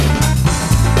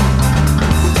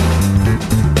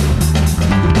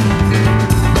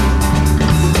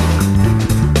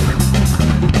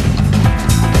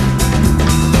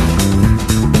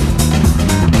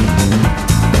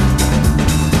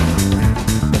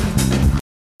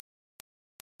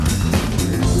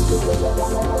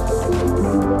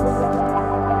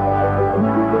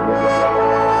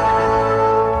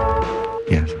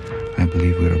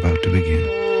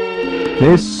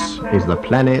This is the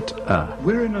planet Earth.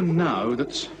 We're in a now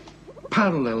that's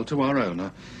parallel to our own,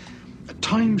 a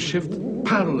time shift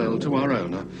parallel to our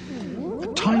own,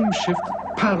 a time shift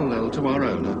parallel to our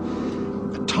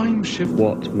own, a time shift...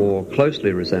 What more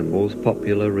closely resembles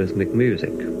popular rhythmic music.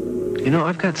 You know,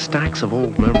 I've got stacks of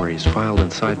old memories filed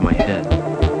inside my head.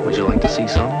 Would you like to see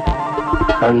some?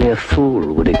 Only a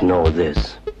fool would ignore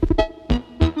this.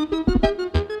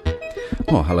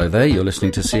 Well, hello there. You're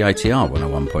listening to CITR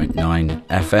 101.9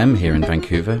 FM here in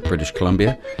Vancouver, British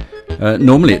Columbia.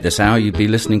 Normally at this hour you'd be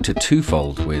listening to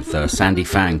Twofold with Sandy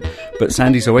Fang, but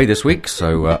Sandy's away this week,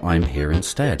 so I'm here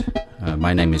instead.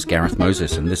 My name is Gareth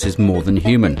Moses, and this is More Than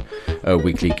Human, a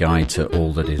weekly guide to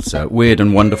all that is weird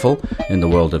and wonderful in the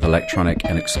world of electronic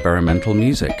and experimental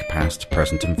music, past,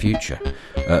 present and future.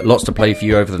 Lots to play for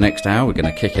you over the next hour. We're going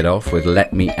to kick it off with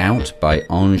Let Me Out by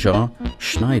Anja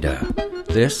Schneider.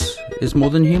 This is More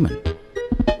Than Human.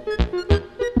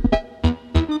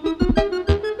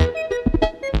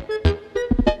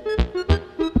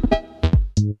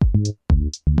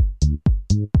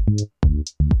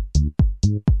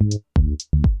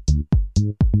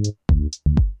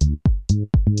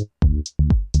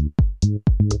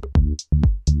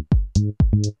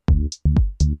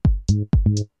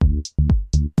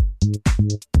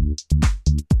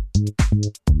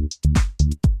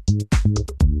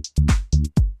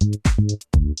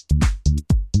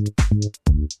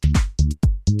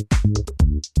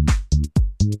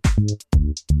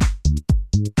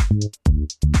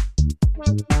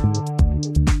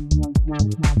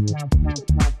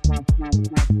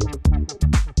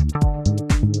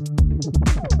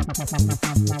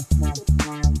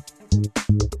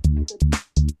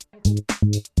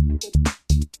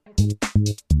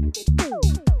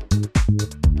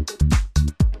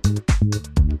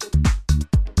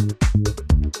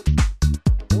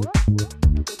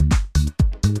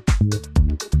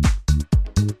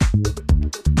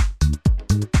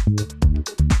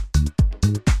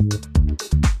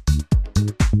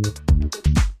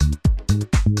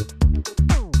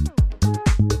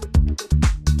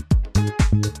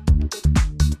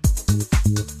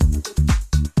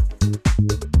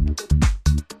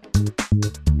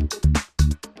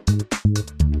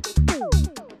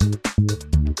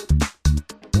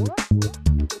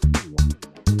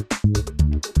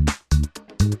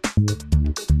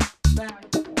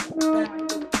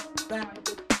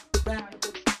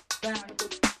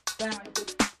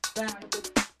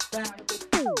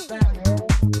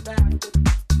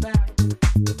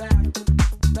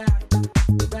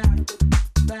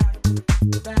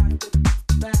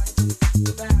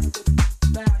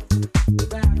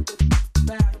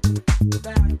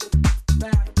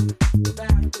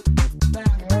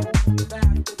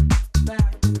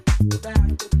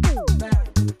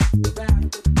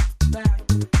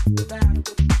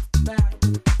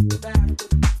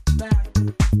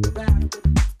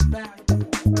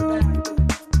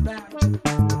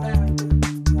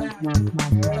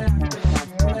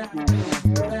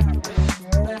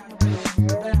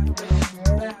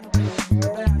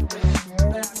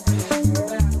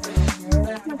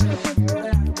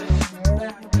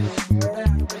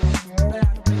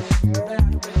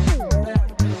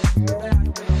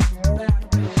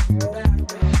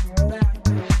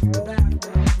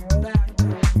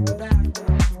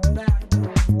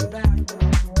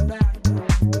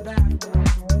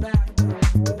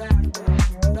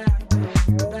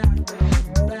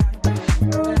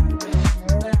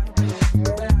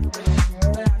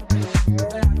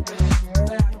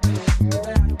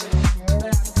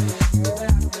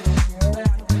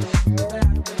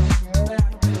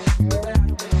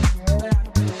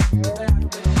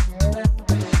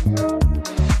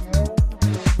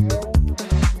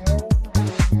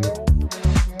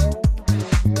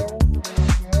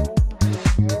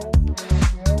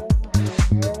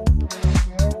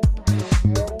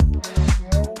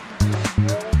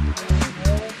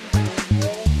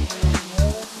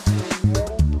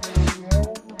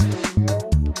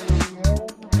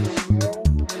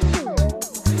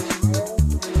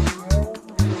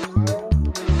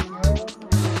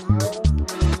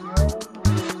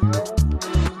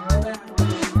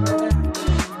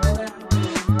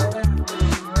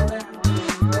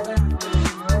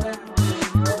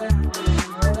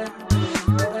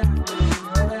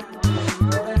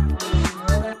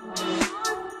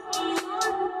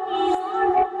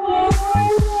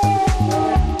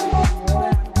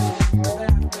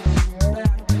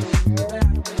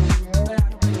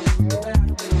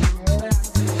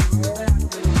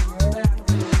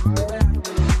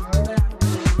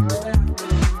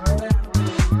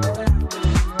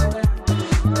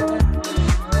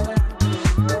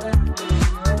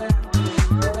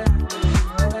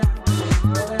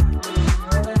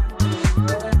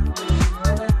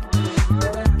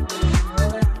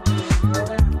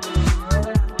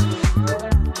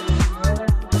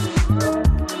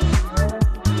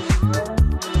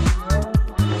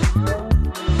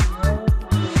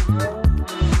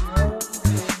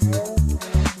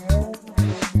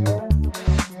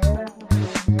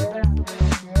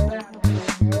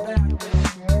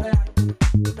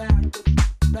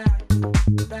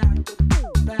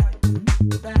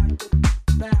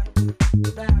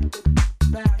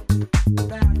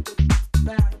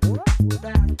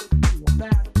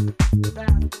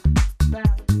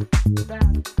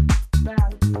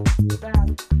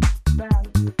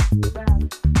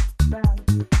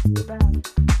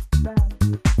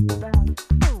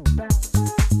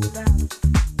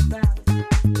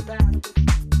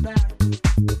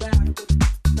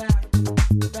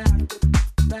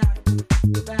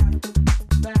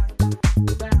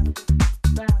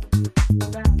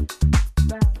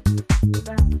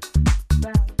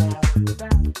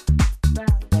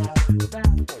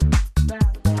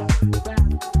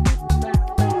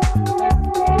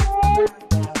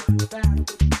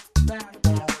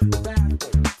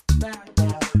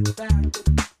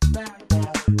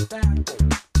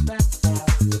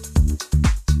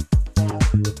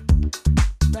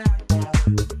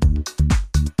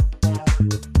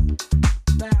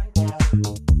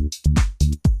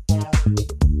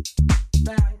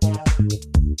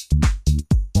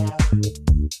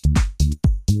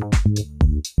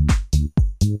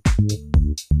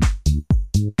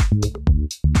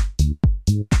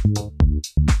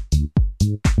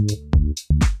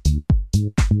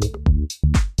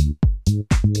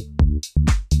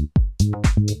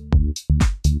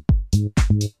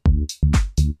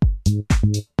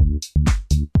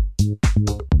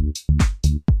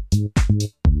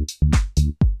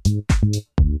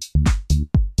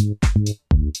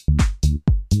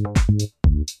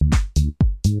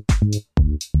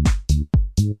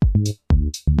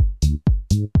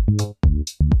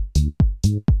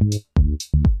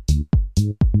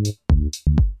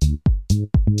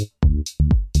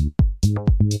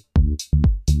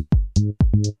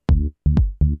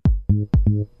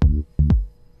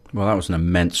 Well, that was an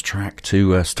immense track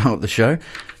to start the show.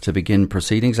 To begin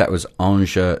proceedings, that was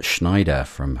Anja Schneider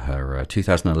from her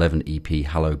 2011 EP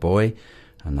Hello Boy,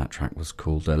 and that track was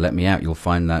called Let Me Out. You'll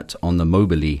find that on the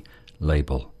Mobily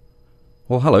label.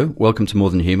 Well, hello, welcome to More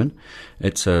Than Human.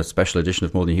 It's a special edition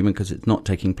of More Than Human because it's not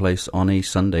taking place on a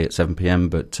Sunday at 7 p.m,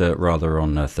 but rather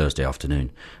on a Thursday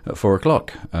afternoon at 4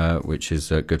 o'clock, which is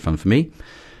good fun for me.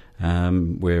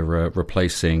 We're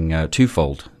replacing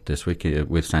Twofold this week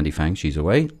with Sandy Fang. She's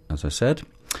away, as I said.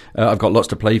 I've got lots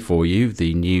to play for you.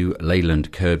 The new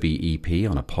Leyland Kirby EP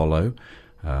on Apollo.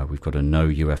 We've got a No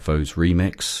UFOs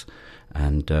remix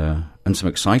and some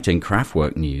exciting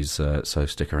Kraftwerk news. So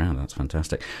stick around. That's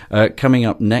fantastic. Coming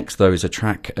up next, though, is a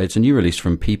track. It's a new release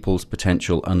from People's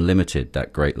Potential Unlimited,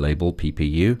 that great label,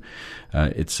 PPU.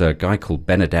 It's a guy called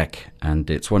Benedek, and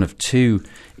it's one of two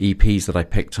EPs that I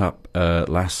picked up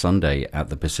last Sunday at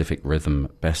the Pacific Rhythm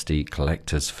Bestie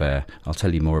Collectors Fair. I'll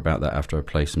tell you more about that after I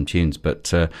play some tunes.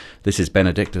 But this is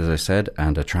Benedict, as I said,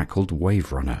 and a track called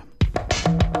Wave Runner.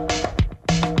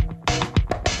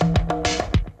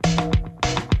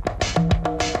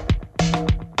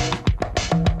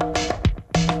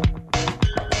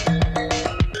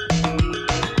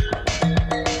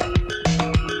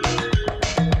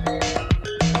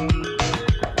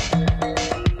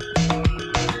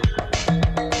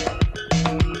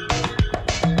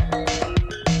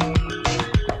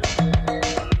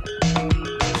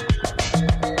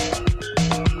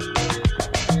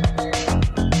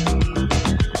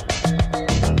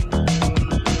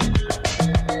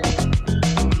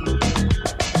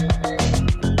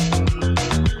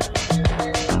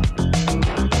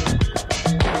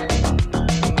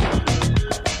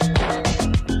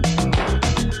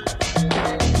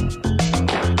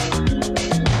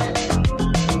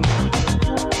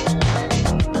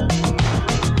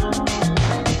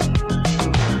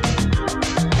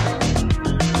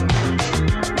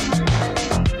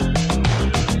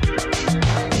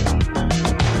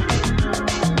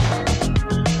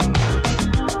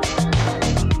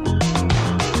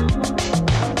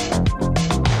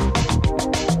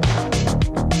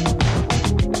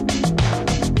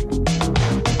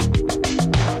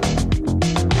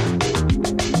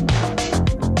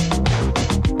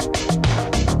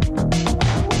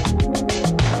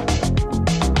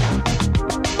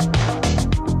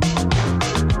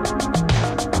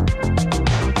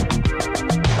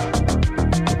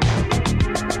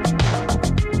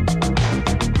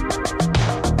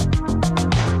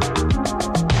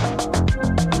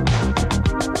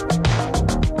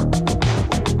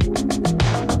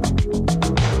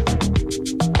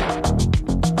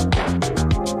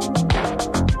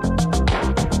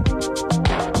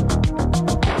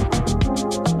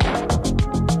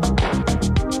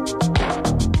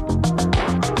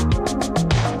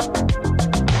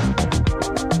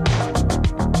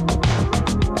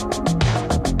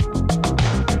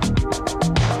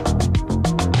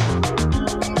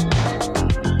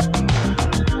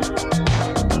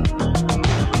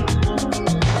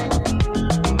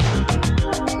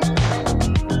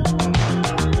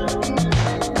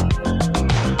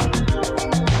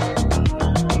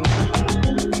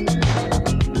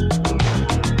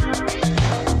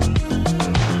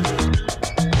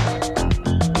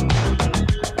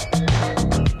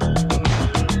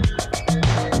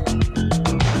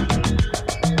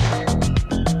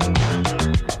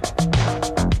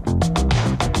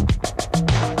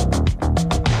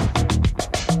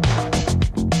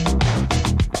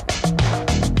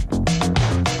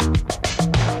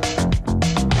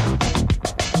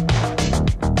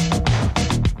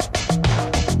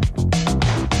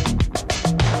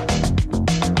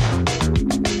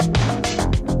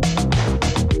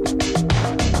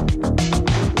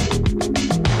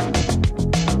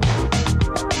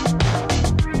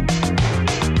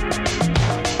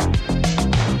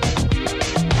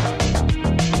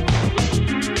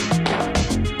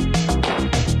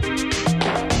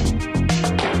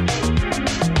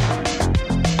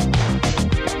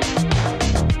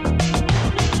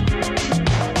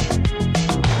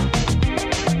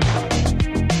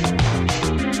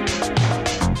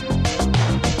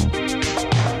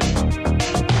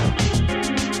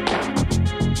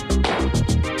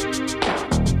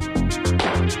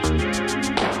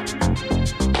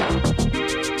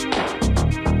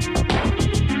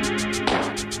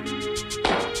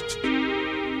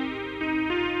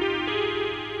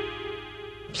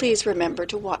 please remember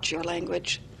to watch your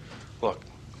language. Look,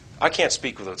 I can't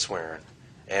speak without swearing,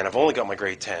 and I've only got my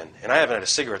grade 10, and I haven't had a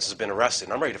cigarette since I've been arrested,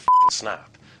 and I'm ready to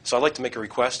snap. So I'd like to make a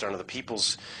request under the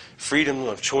People's Freedom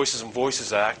of Choices and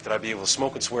Voices Act that I be able to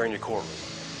smoke and swear in your courtroom.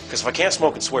 Because if I can't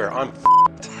smoke and swear, I'm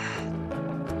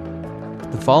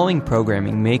The following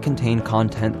programming may contain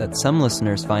content that some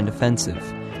listeners find offensive.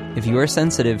 If you are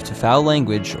sensitive to foul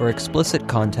language or explicit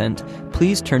content,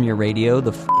 please turn your radio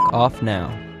the off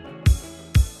now.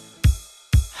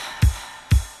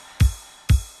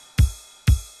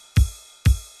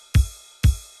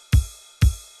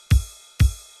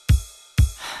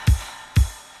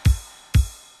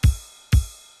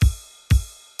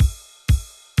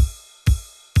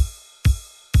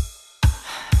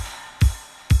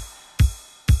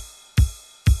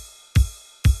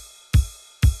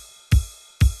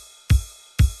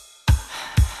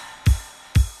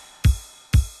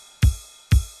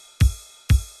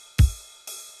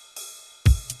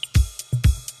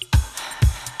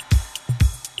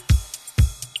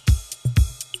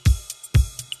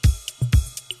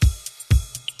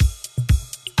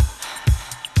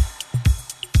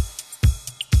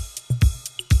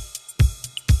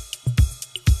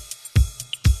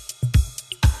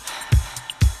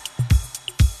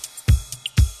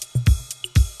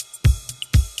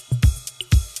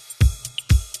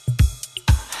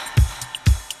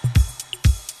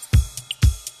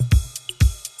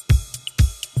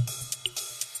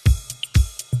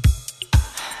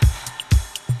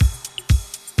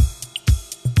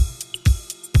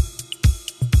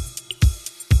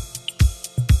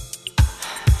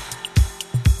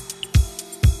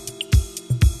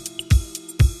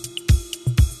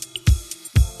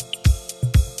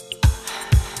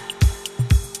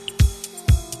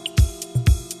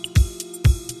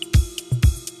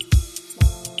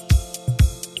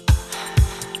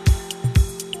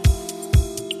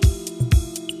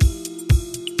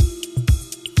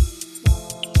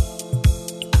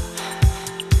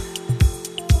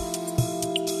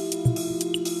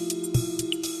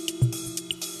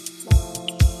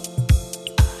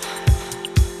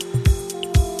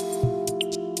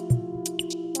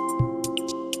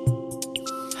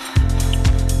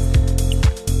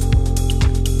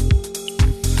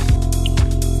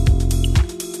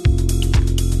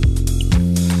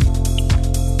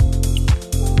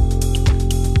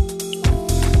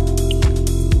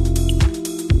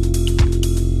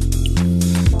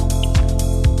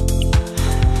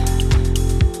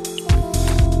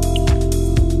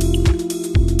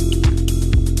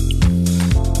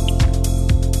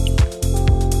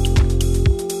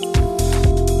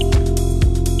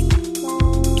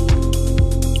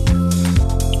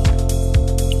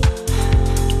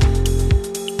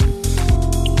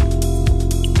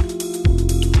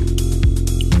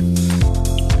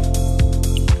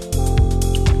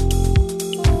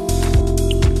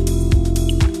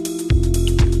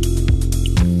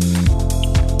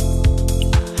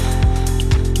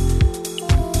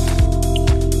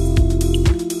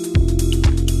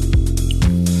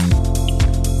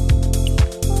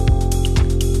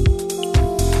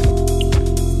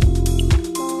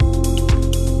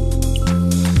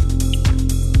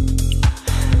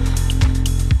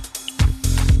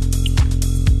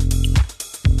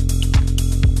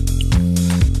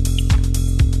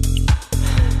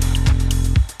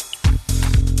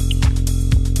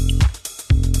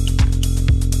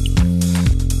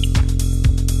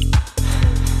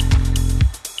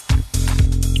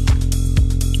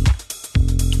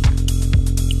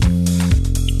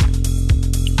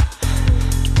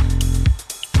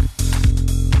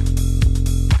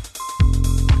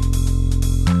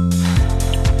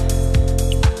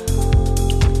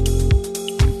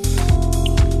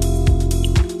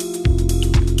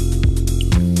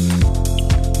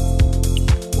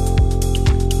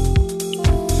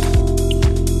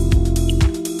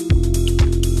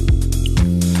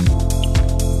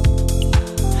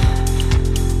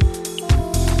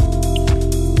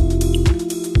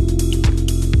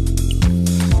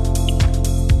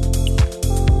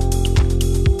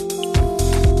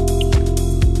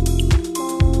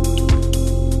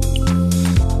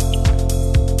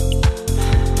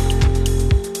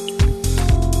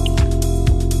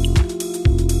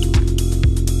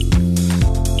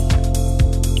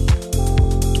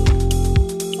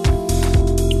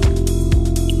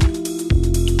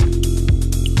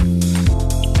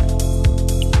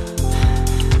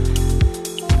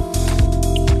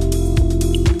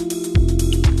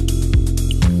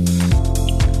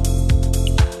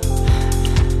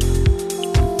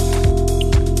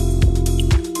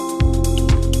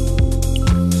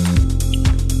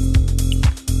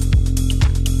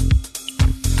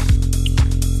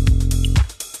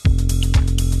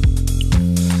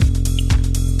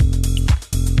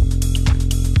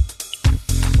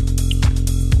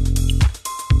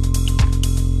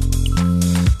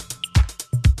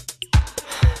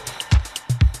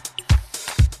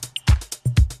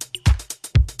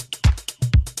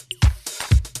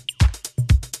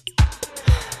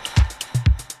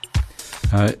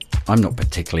 I'm not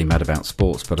particularly mad about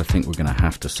sports, but I think we're going to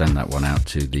have to send that one out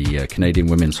to the Canadian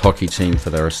women's hockey team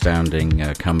for their astounding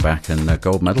comeback and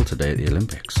gold medal today at the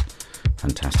Olympics.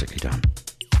 Fantastically done.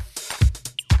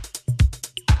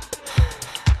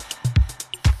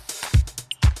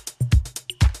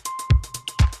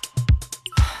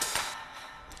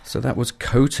 So that was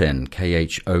Khotin,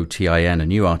 Khotin, a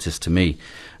new artist to me,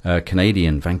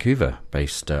 Canadian,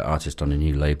 Vancouver-based artist on a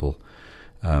new label.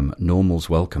 Normal's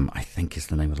Welcome, I think is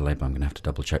the name of the label. I'm going to have to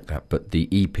double check that. But the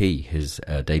EP, his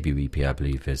debut EP, I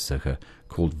believe, is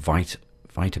called Vitebusk,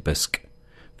 Vitebsk,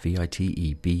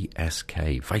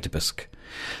 Vitebusk.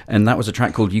 And that was a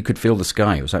track called You Could Feel the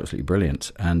Sky. It was absolutely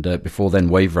brilliant. And before then,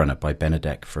 Wave Runner by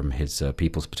Benedek from his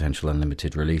People's Potential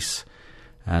Unlimited release.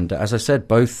 And as I said,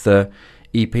 both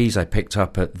EPs I picked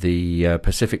up at the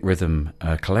Pacific Rhythm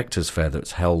Collectors Fair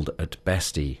that's held at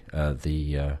Bestie,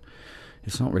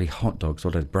 it's not really hot dogs, or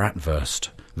a bratwurst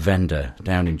vendor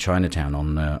down in Chinatown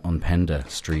on Pender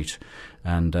Street.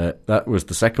 And that was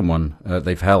the second one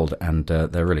they've held, and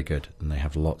they're really good. And they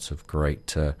have lots of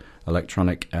great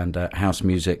electronic and house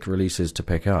music releases to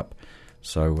pick up.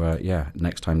 So,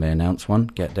 next time they announce one,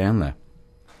 get down there.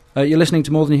 You're listening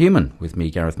to More Than Human with me,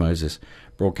 Gareth Moses,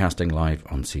 broadcasting live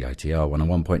on CITR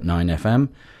 101.9 FM.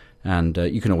 And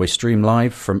you can always stream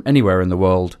live from anywhere in the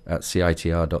world at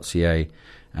citr.ca.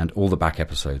 And all the back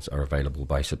episodes are available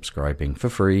by subscribing for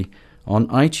free on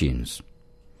iTunes.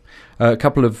 A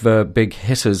couple of big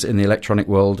hitters in the electronic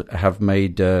world have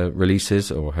made releases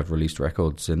or have released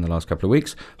records in the last couple of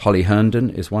weeks. Holly Herndon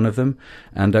is one of them.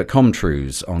 And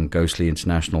Truise on Ghostly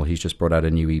International. He's just brought out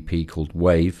a new EP called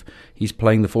Wave. He's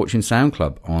playing the Fortune Sound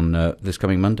Club on this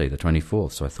coming Monday, the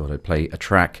 24th. So I thought I'd play a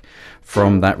track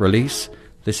from that release.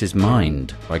 This is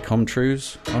Mind by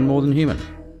Truise on More Than Human.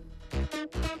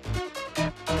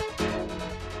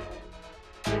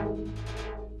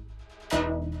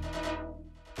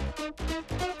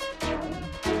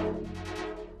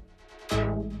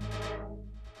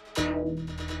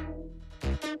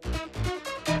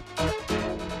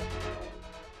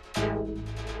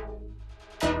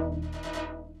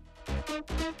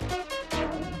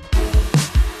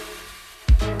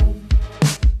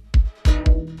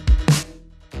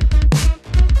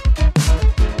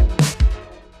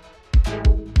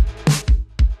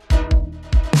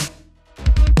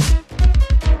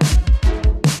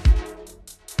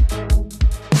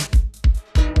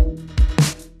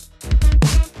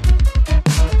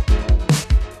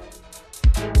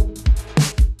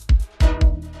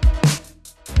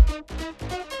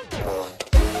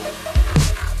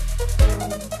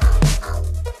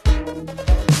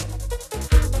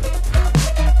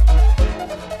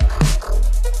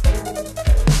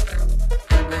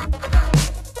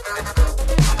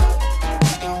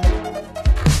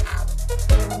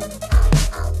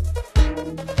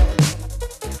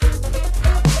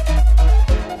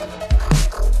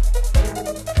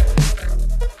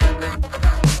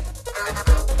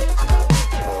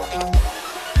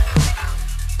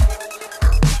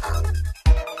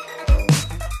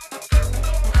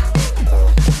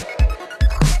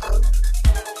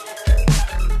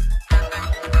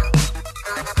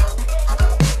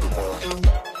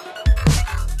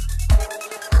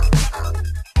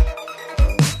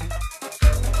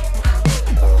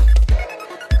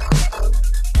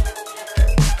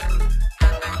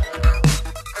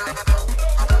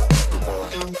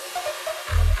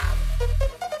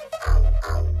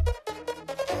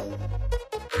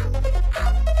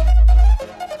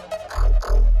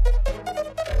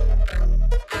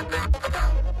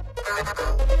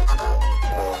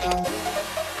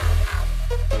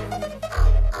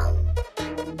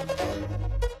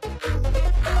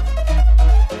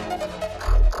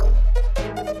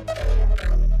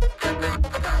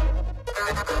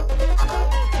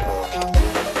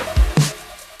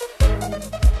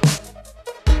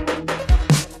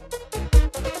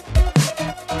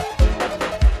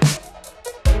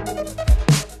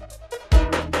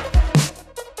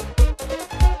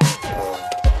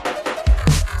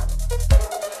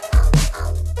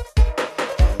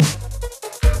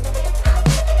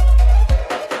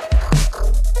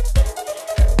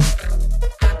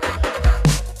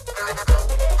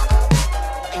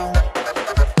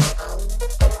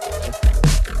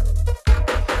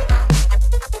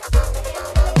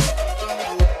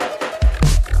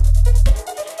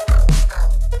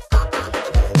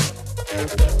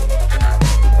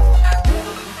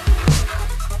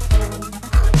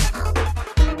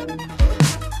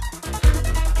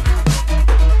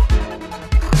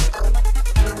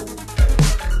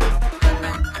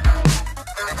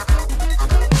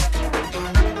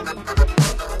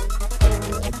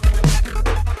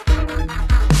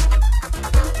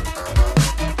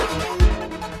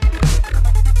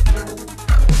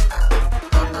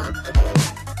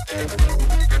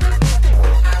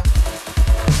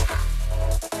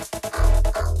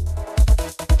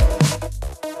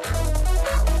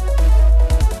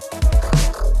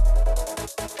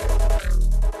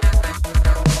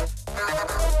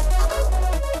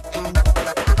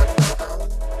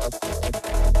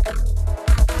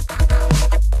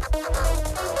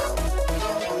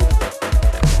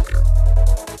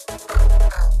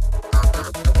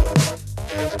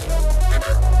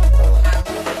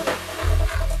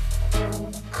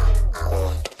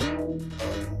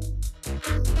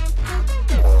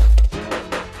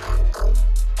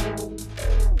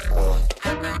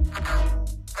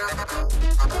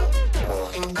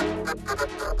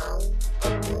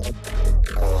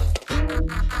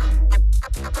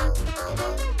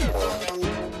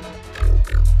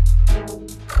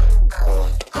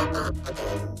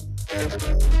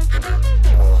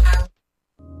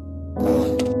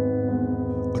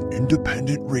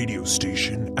 Independent radio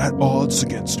station at odds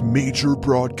against major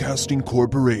broadcasting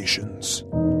corporations.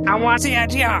 I want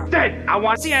CITR. Dead. I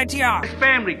want CITR. His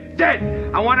family.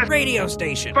 Dead. I want a radio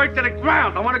station. Burnt to the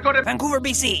ground. I want to go to Vancouver,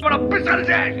 BC. I want to piss on his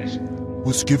ashes.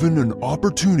 Was given an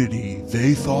opportunity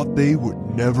they thought they would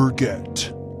never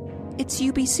get. It's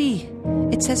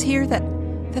UBC. It says here that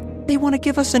they want to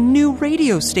give us a new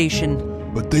radio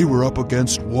station. But they were up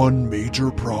against one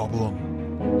major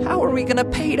problem. How are we going to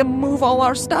pay to move all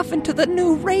our stuff into the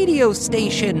new radio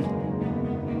station?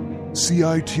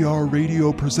 CITR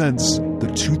Radio presents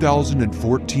the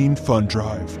 2014 Fund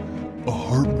Drive, a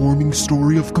heartwarming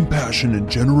story of compassion and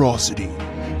generosity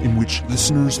in which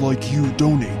listeners like you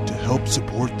donate to help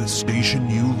support the station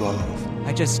you love.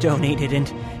 I just donated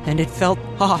and it felt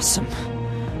awesome.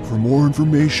 For more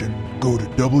information, go to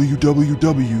www.citr.ca.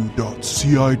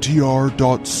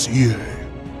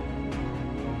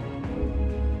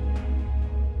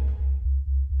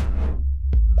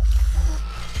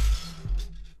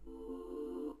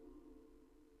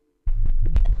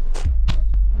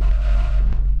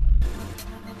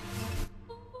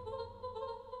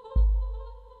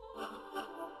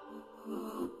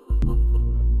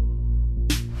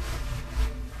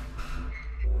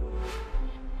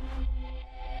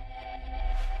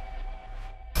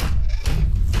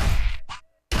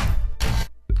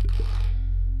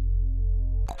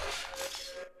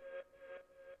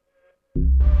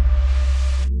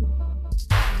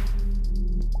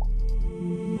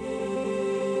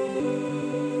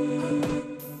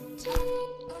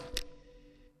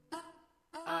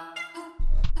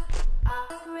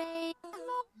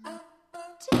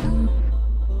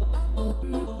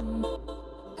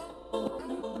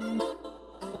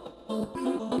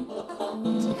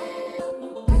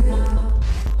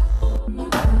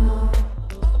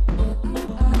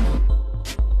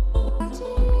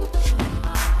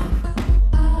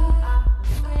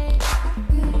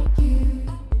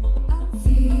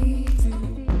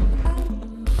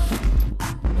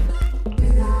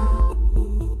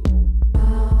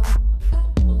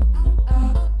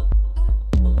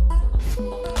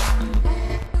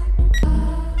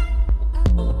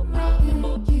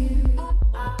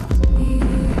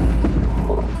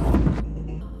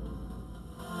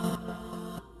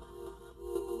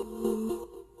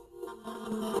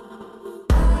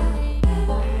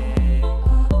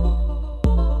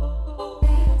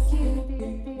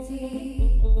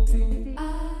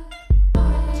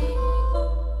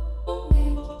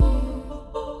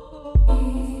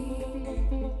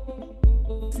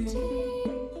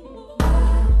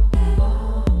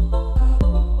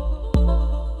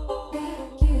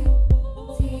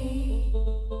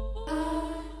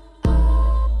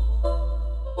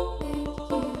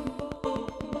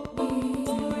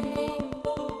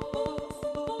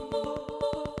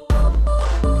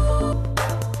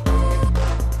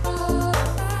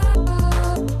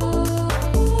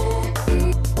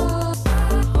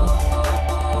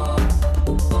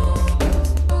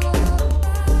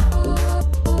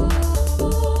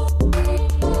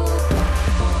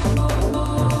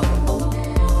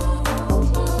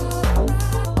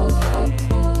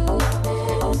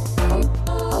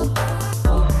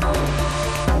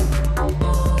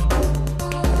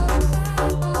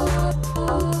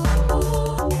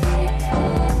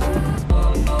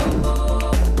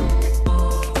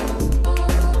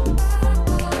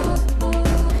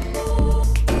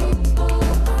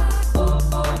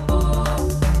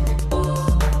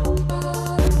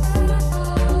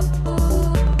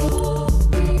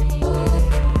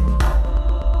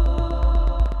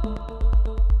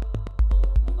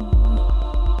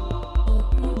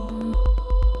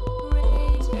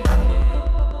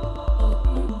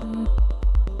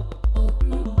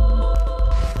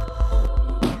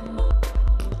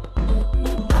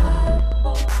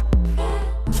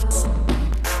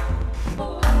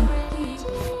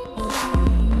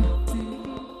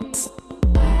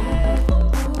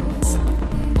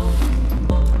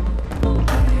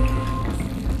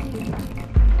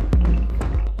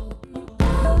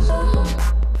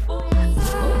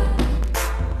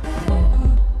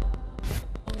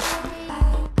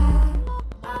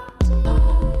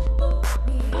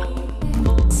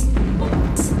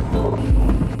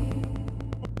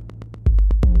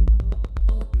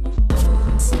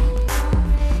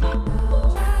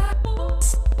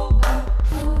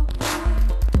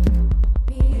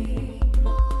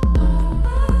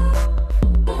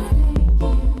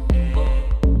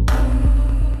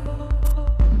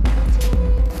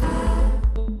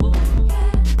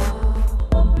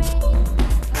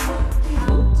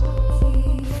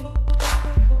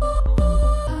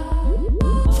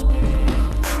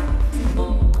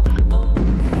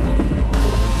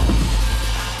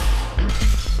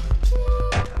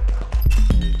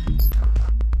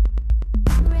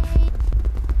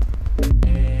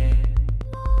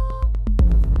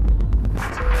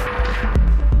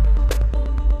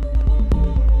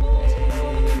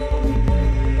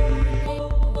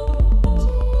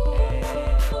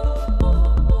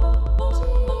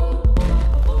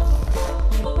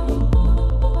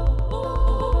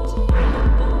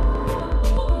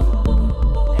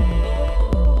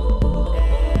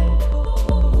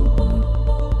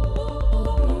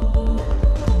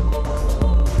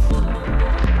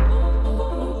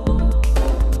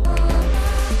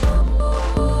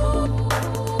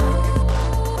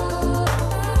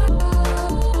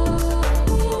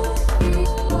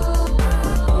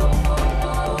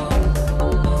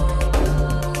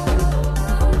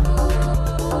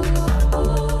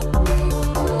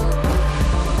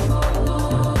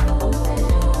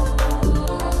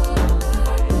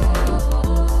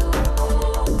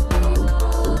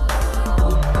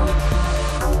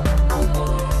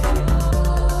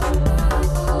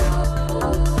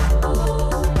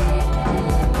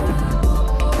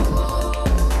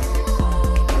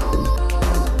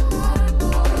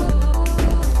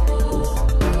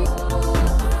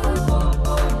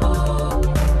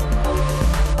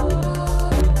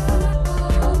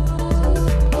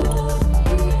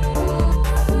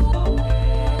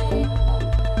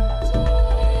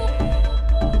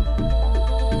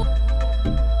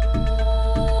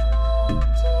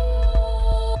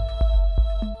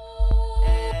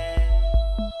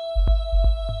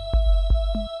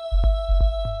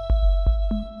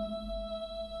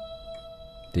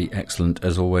 The excellent,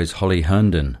 as always, Holly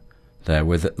Herndon there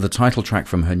with the title track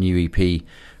from her new EP,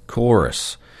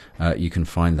 Chorus. You can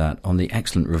find that on the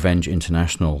excellent Revenge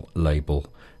International label.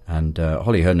 And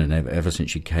Holly Herndon, ever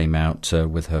since she came out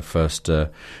with her first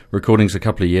recordings a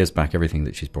couple of years back, everything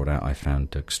that she's brought out I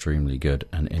found extremely good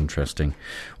and interesting.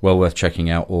 Well worth checking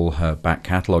out all her back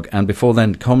catalogue. And before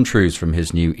then, Truise from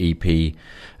his new EP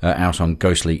out on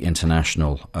Ghostly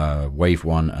International, Wave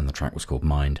 1, and the track was called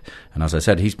Mind. And as I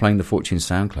said, he's playing the Fortune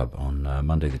Sound Club on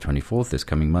Monday the 24th, this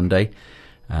coming Monday.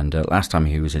 And last time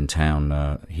he was in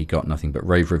town, he got nothing but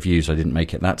rave reviews. I didn't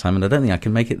make it that time, and I don't think I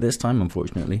can make it this time,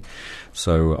 unfortunately.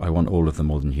 So I want all of the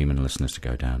More Than Human listeners to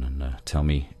go down and tell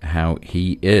me how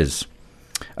he is.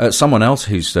 Someone else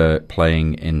who's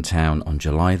playing in town on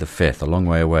July the 5th, a long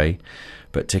way away,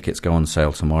 but tickets go on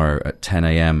sale tomorrow at 10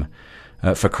 a.m.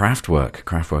 For Kraftwerk.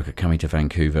 Kraftwerk are coming to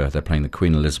Vancouver. They're playing the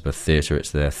Queen Elizabeth Theatre. It's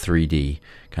their 3D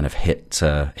kind of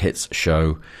hits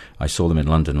show. I saw them in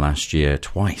London last year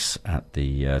twice at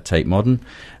the Tate Modern,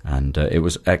 and it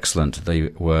was excellent. They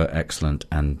were excellent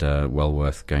and well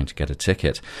worth going to get a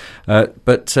ticket.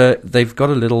 But they've got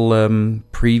a little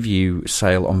preview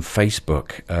sale on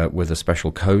Facebook with a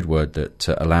special code word that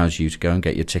allows you to go and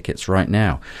get your tickets right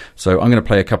now. So I'm going to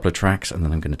play a couple of tracks, and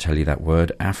then I'm going to tell you that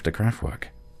word after Kraftwerk.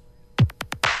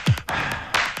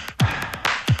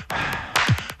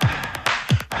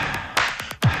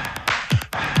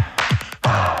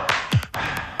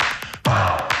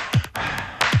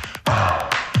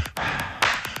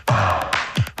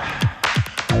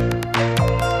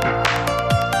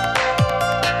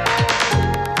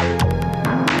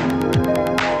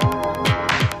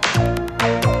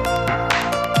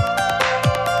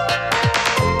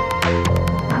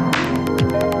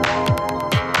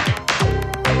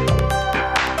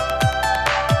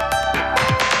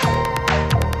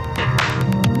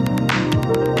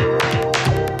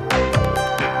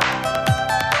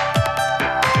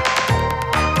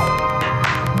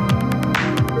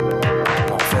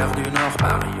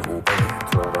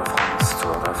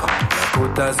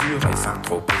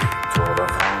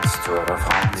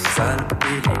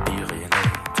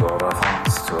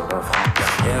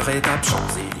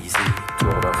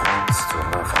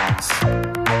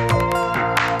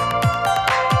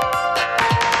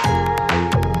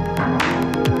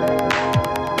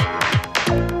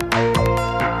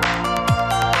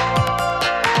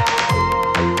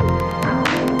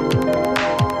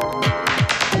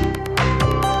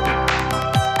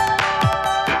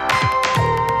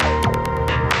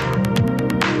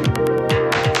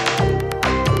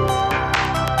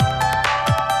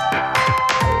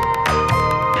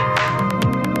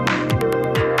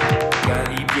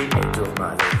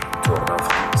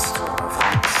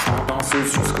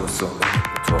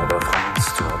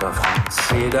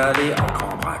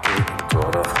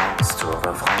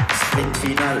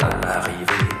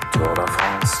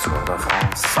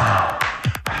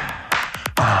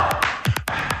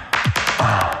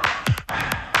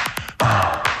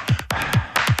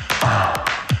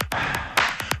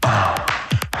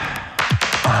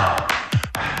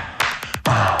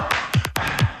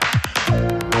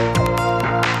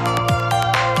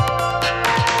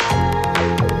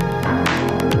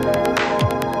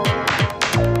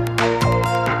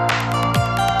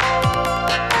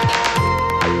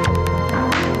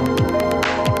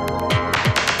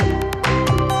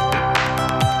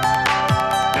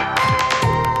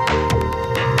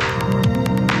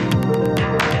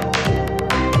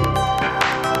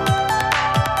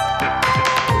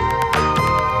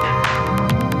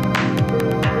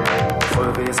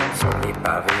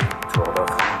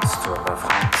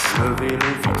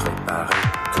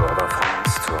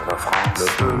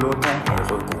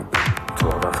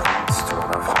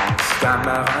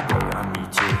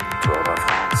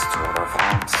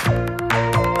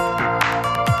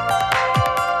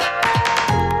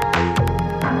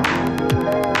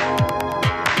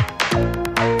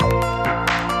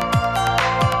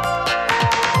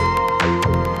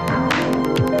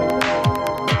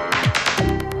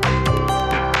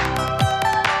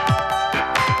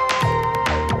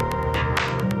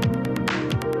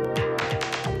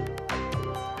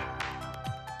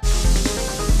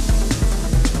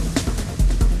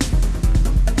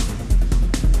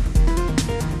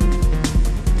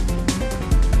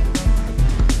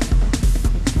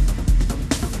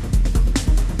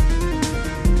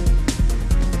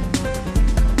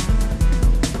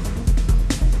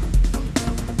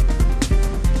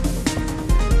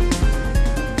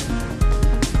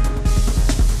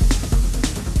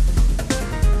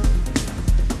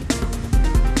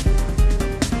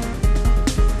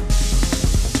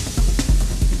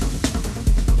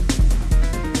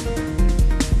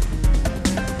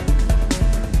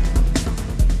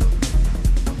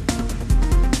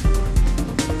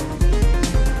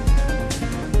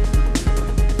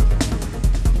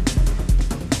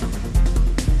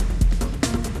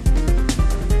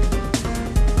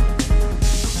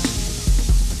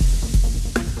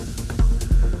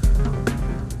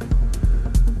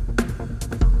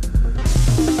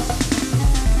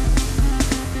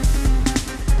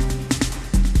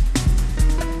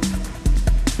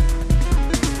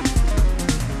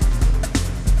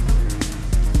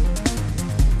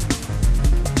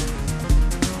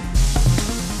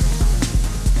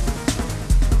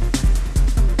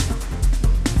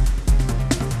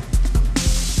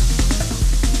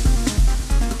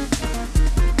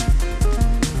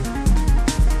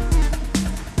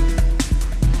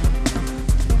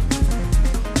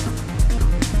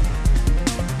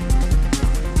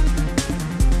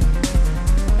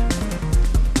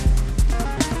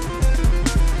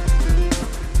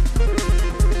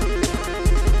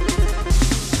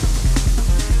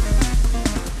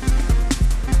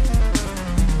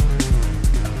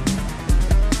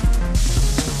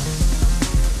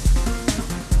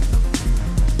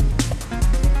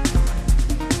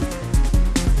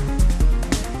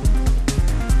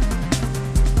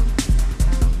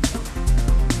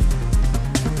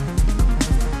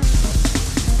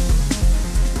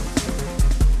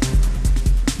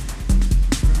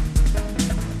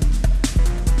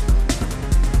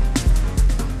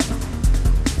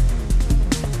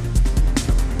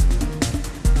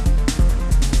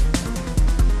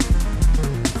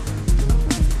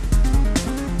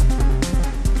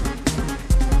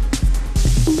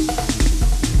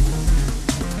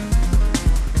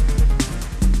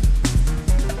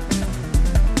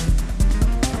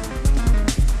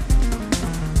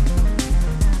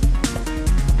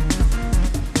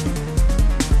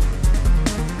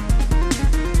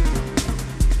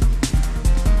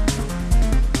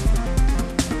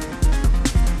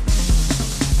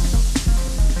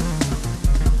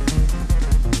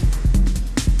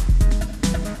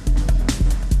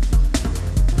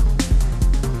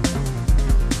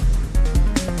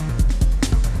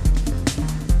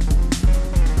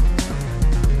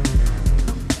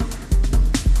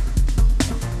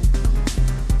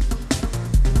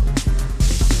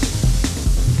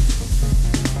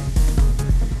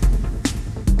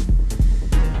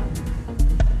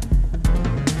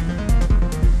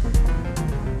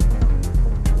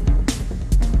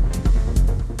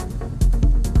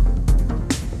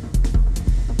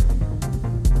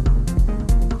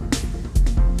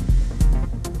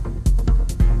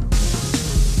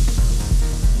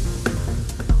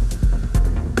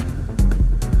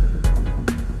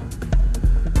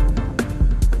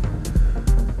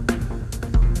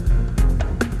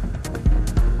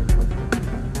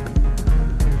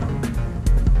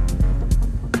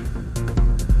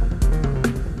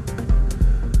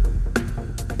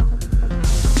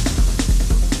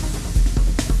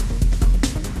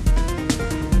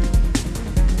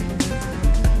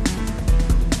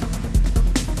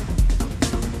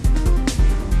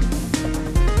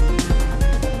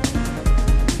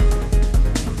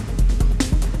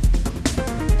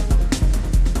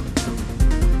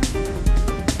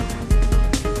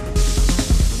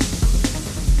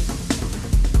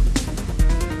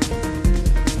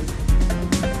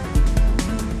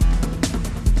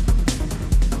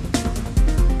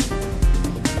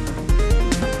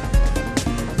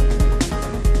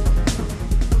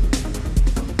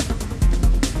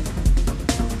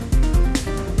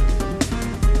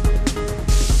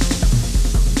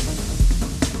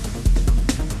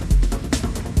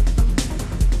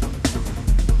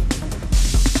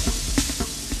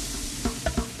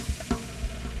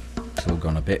 It's all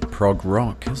gone a bit prog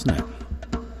rock, hasn't it?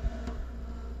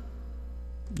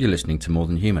 You're listening to More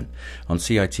Than Human on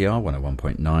CITR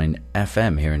 101.9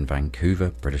 FM here in Vancouver,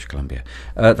 British Columbia.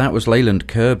 That was Leyland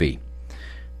Kirby.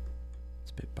 It's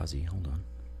a bit buzzy, hold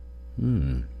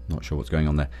on. Not sure what's going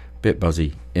on there. Bit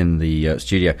buzzy in the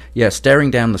studio. Yeah, Staring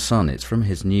Down the Sun. It's from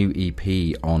his new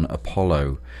EP on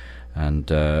Apollo, and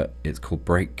it's called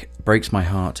Breaks My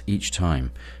Heart Each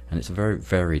Time, and it's a very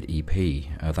varied EP.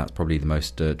 That's probably the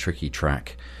most tricky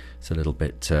track. It's a little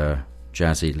bit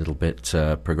jazzy, a little bit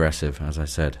progressive, as I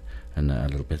said, and a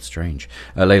little bit strange.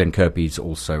 Leyland Kirby's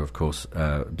also, of course,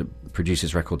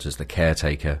 produces records as The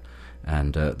Caretaker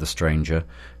and The Stranger.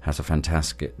 Has a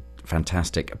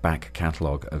fantastic back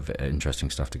catalogue of interesting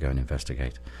stuff to go and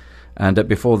investigate. And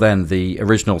before then, the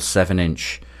original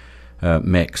 7-inch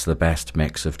mix, the best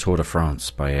mix of Tour de France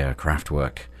by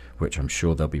Kraftwerk, which I'm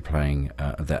sure they'll be playing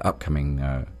at their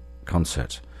upcoming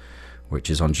concert, which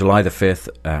is on July the 5th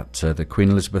at the Queen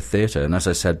Elizabeth Theatre. And as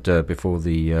I said before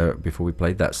we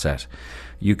played that set,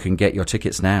 you can get your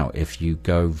tickets now if you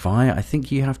go via, I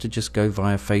think you have to just go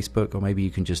via Facebook, or maybe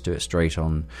you can just do it straight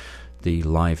on the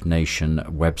Live Nation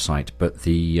website. But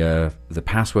the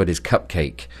password is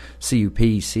Cupcake,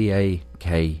 Cupcake,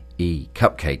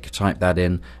 Cupcake. Type that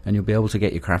in and you'll be able to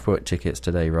get your Kraftwerk tickets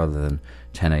today rather than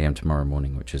 10 a.m. tomorrow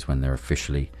morning, which is when they're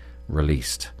officially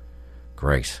released.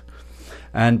 Great.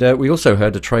 And we also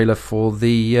heard a trailer for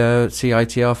the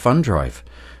CITR Fund Drive.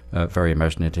 Very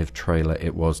imaginative trailer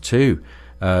it was too.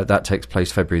 That takes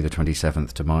place February the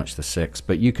 27th to March the 6th.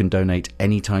 But you can donate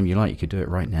any time you like. You could do it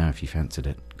right now if you fancied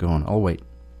it. Go on, I'll wait.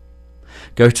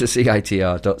 Go to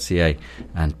CITR.ca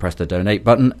and press the donate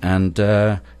button and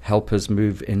help us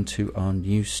move into our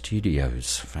new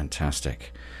studios.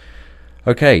 Fantastic.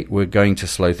 Okay, we're going to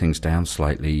slow things down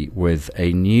slightly with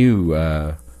a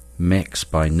new mix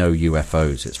by No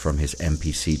UFOs. It's from his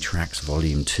MPC Tracks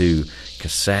Volume 2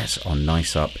 cassette on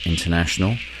Nice Up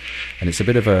International, and it's a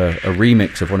bit of a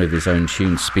remix of one of his own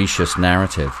tunes, Specious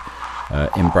Narrative,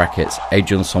 in brackets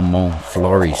Agencement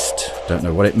Floriste. Don't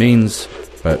know what it means,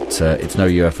 but it's No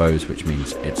UFOs, which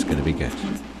means it's going to be good.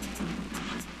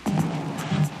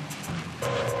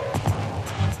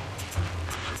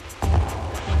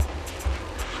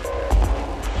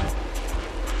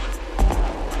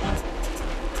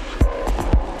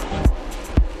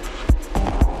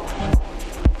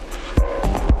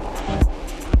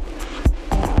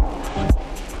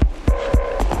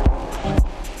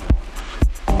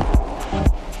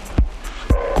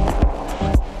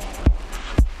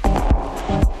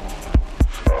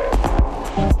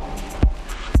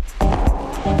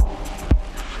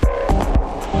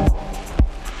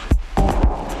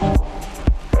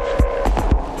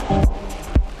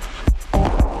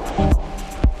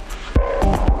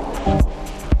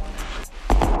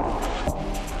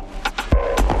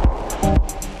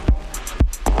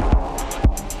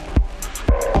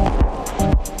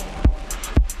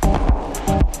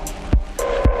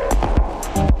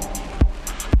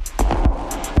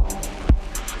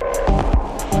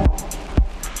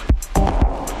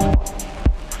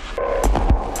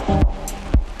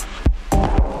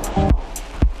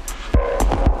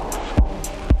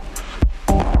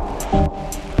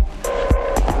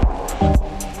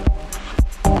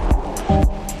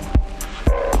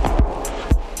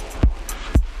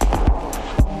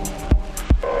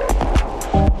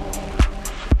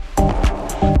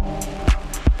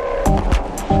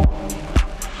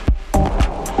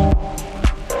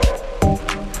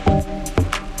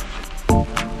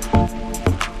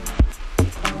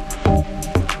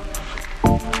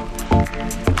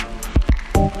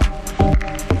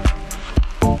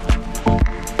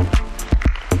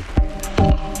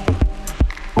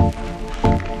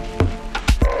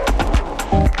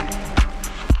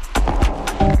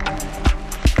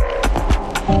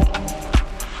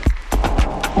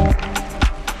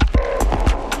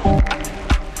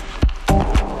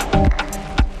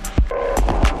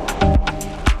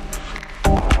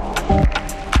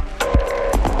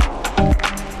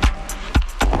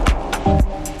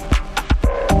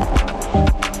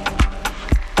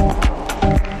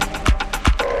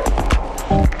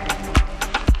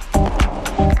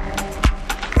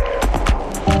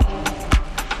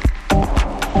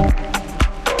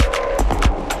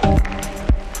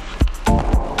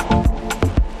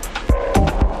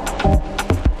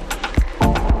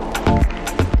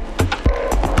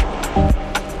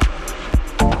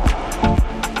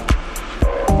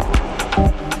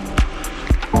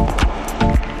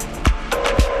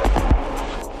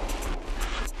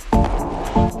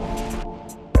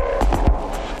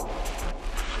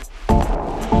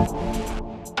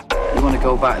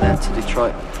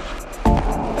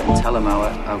 can tell them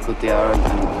how good they are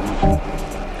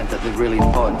and that they're really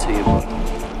important to you, but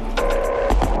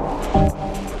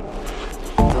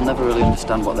they'll never really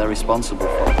understand what they're responsible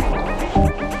for.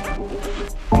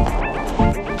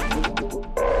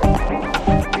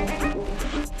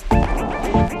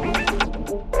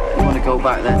 You want to go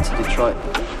back then to Detroit?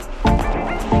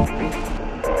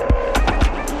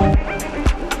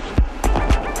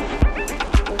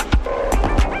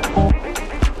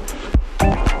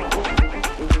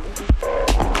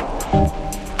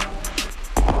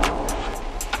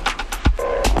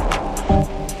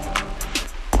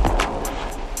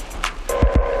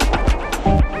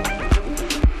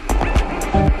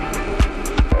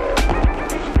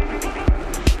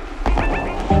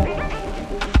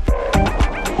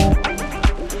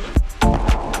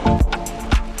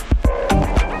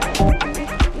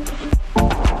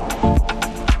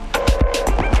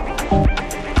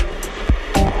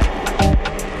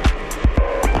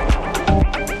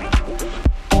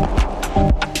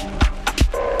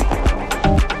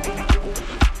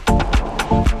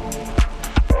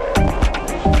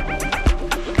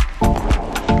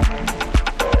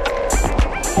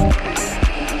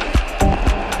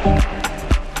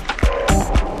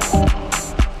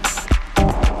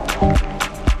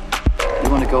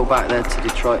 Back there to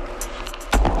Detroit.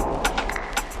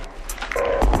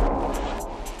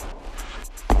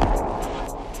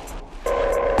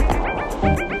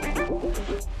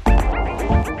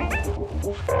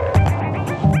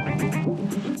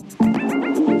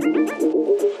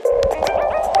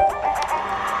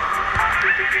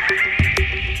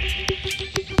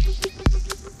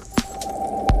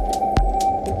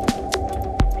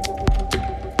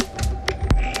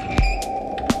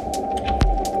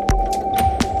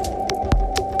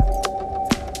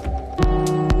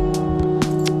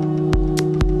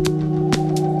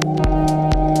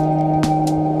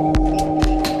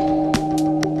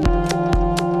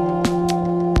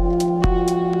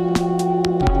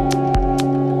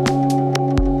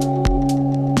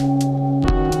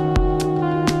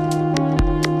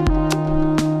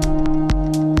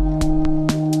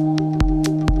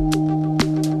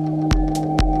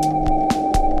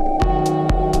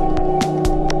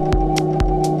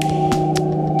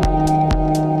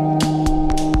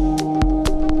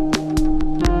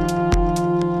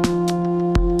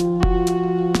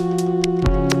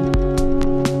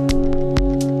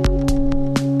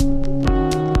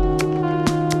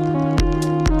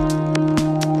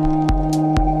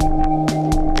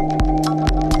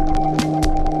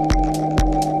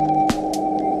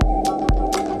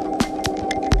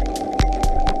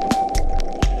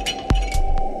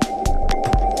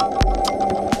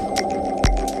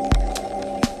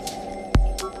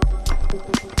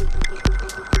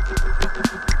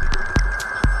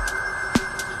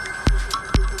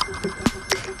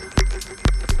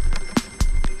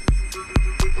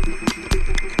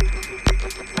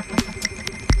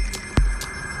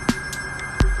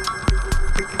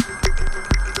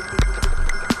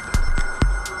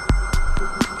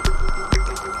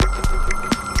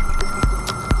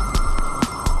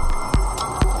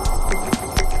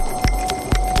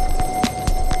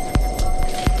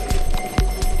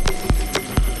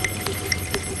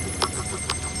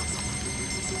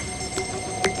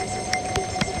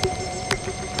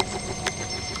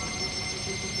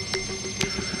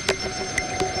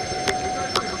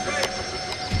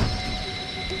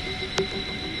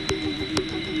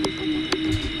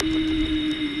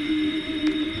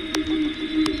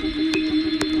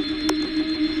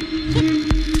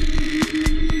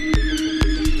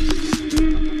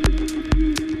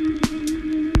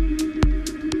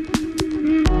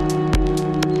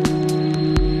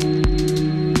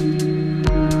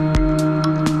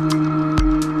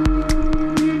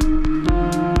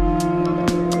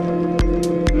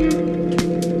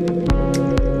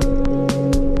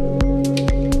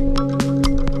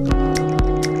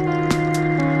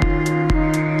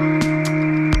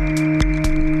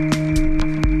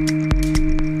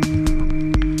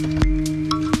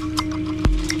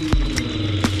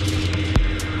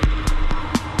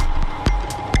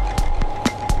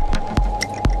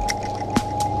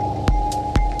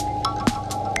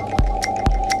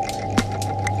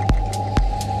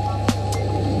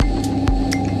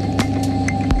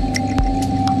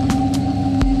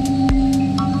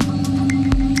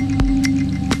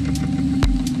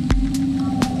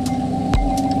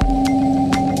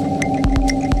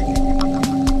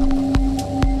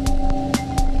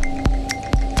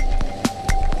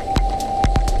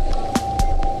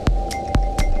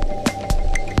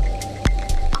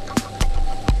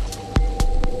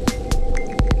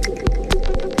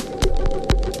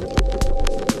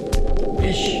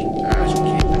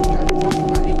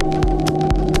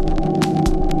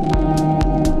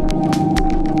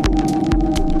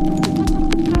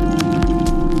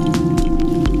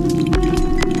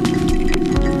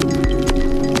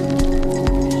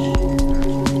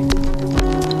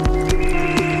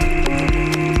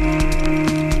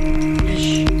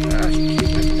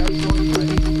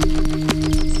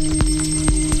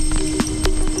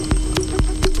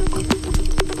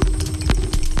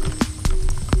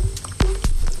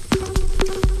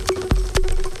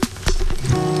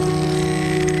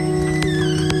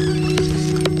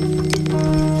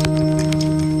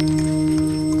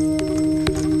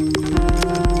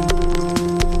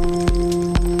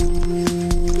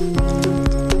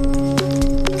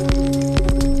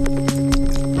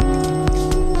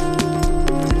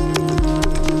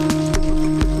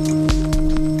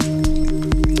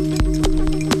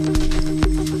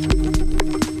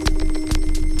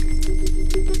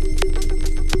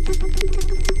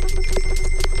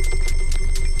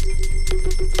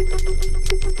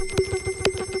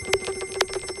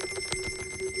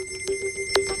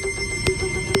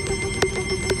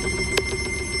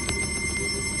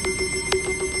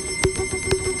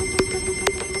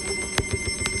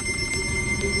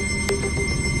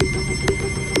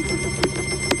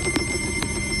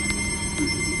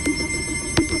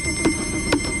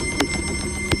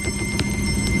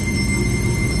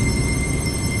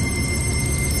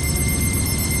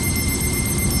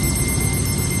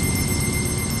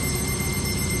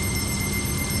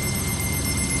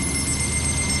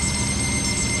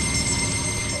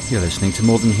 You're listening to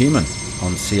More Than Human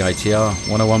on CITR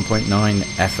 101.9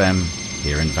 FM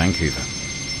here in Vancouver.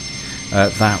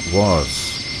 That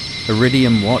was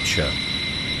Iridium Watcher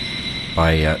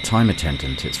by Time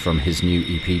Attendant. It's from his new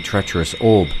EP Treacherous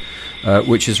Orb,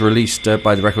 which is released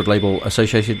by the record label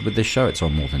associated with this show. It's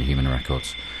on More Than Human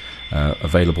Records,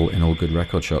 available in all good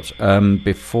record shops.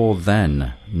 Before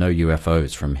then, No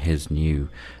UFOs from his new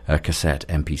cassette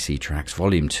MPC Tracks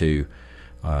Volume 2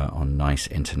 on Nice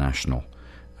International.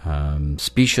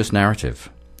 Specious Narrative,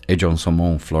 Et John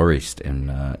Saumon Floriste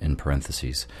in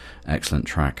parentheses. Excellent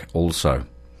track also.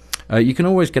 You can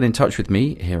always get in touch with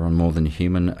me here on More Than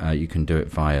Human. You can do it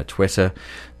via Twitter.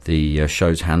 The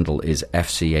show's handle is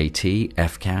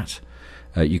FCAT.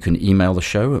 You can email the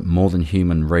show at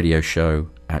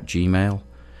morethanhumanradioshow@gmail.com.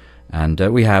 And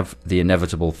we have the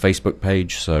inevitable Facebook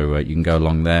page, so you can go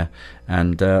along there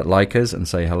and like us and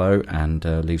say hello and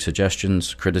leave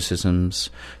suggestions, criticisms,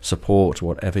 support,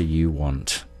 whatever you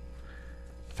want.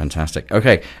 Fantastic.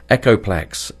 Okay,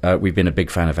 Echoplex. We've been a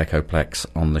big fan of Echoplex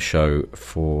on the show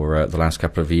for the last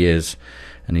couple of years,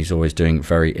 and he's always doing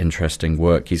very interesting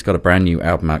work. He's got a brand new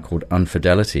album out called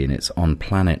Unfidelity, and it's on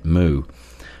Planet Mu.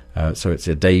 So it's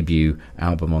a debut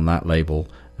album on that label.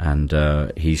 And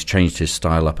he's changed his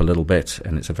style up a little bit,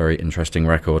 and it's a very interesting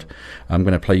record. I'm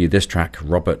going to play you this track,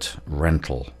 Robert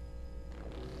Rental.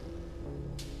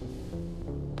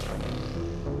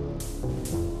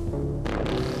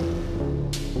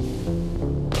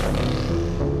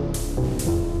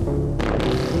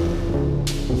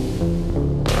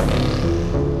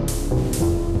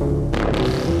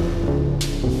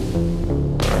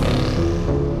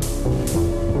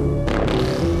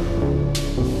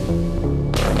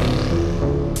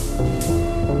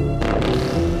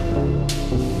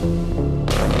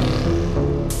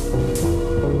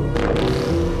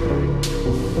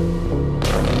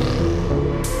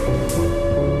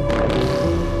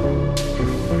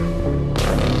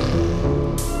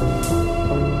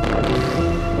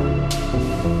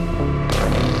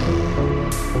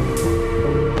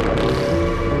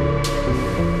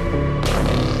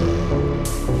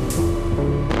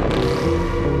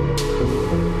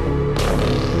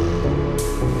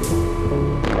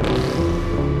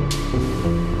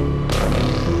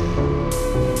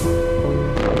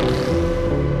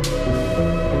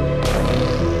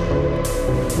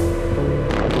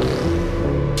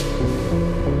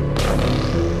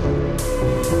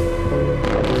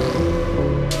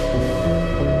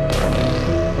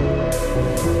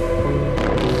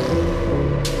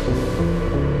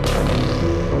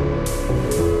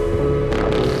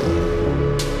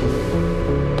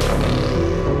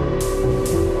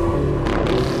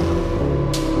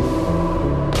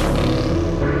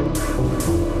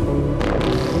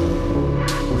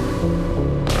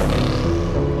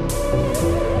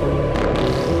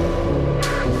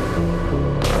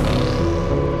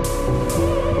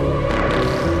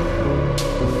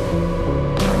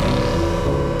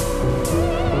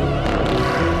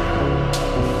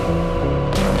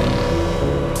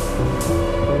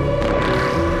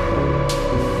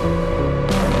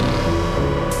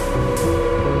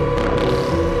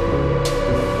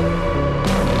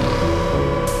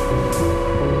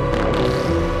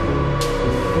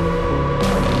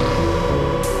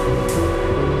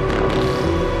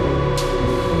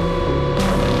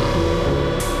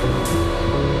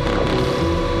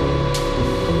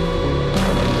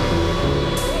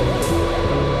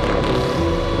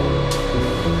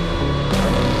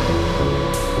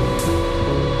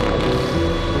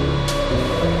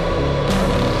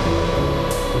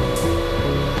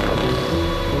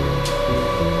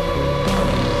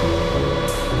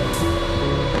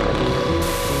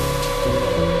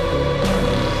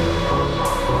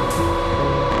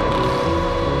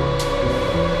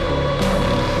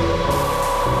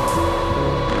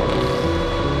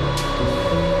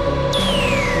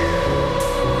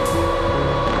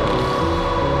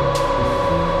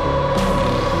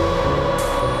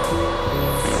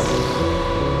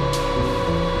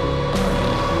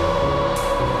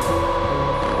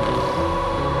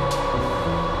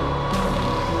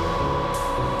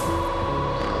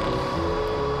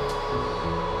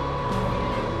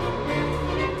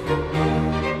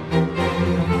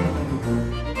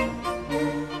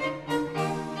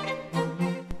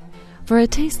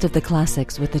 taste of the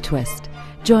classics with a twist.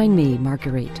 Join me,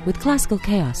 Marguerite, with Classical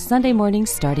Chaos Sunday mornings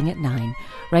starting at 9,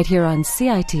 right here on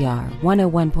CITR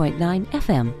 101.9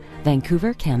 FM,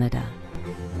 Vancouver, Canada.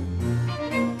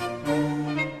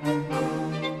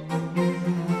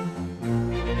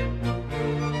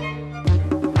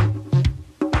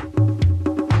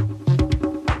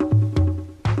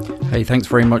 Hey, thanks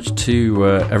very much to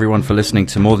everyone for listening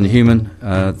to More Than Human,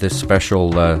 this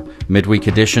special midweek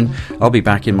edition. I'll be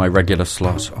back in my regular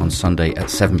slot on Sunday at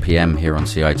 7 p.m. here on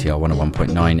CITR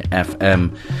 101.9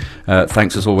 FM.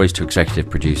 Thanks as always to executive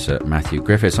producer Matthew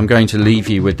Griffiths. I'm going to leave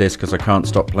you with this because I can't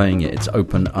stop playing it. It's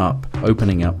Opening Up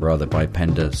by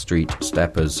Pender Street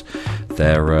Steppers.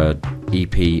 Their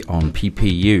EP on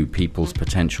PPU, People's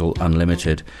Potential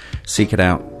Unlimited. Seek it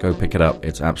out, go pick it up.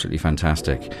 It's absolutely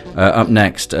fantastic. Up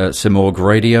next, Simorg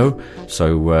Radio.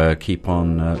 So keep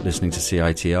on listening to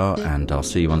CITR, and I'll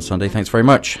see you on Sunday. Thanks very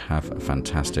much. Have a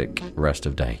fantastic rest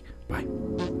of day. Bye.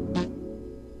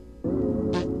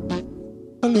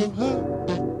 Aloha.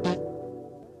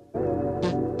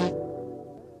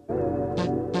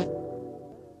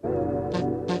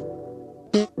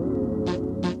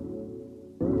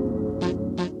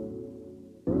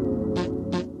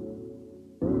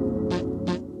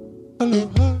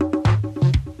 Aloha.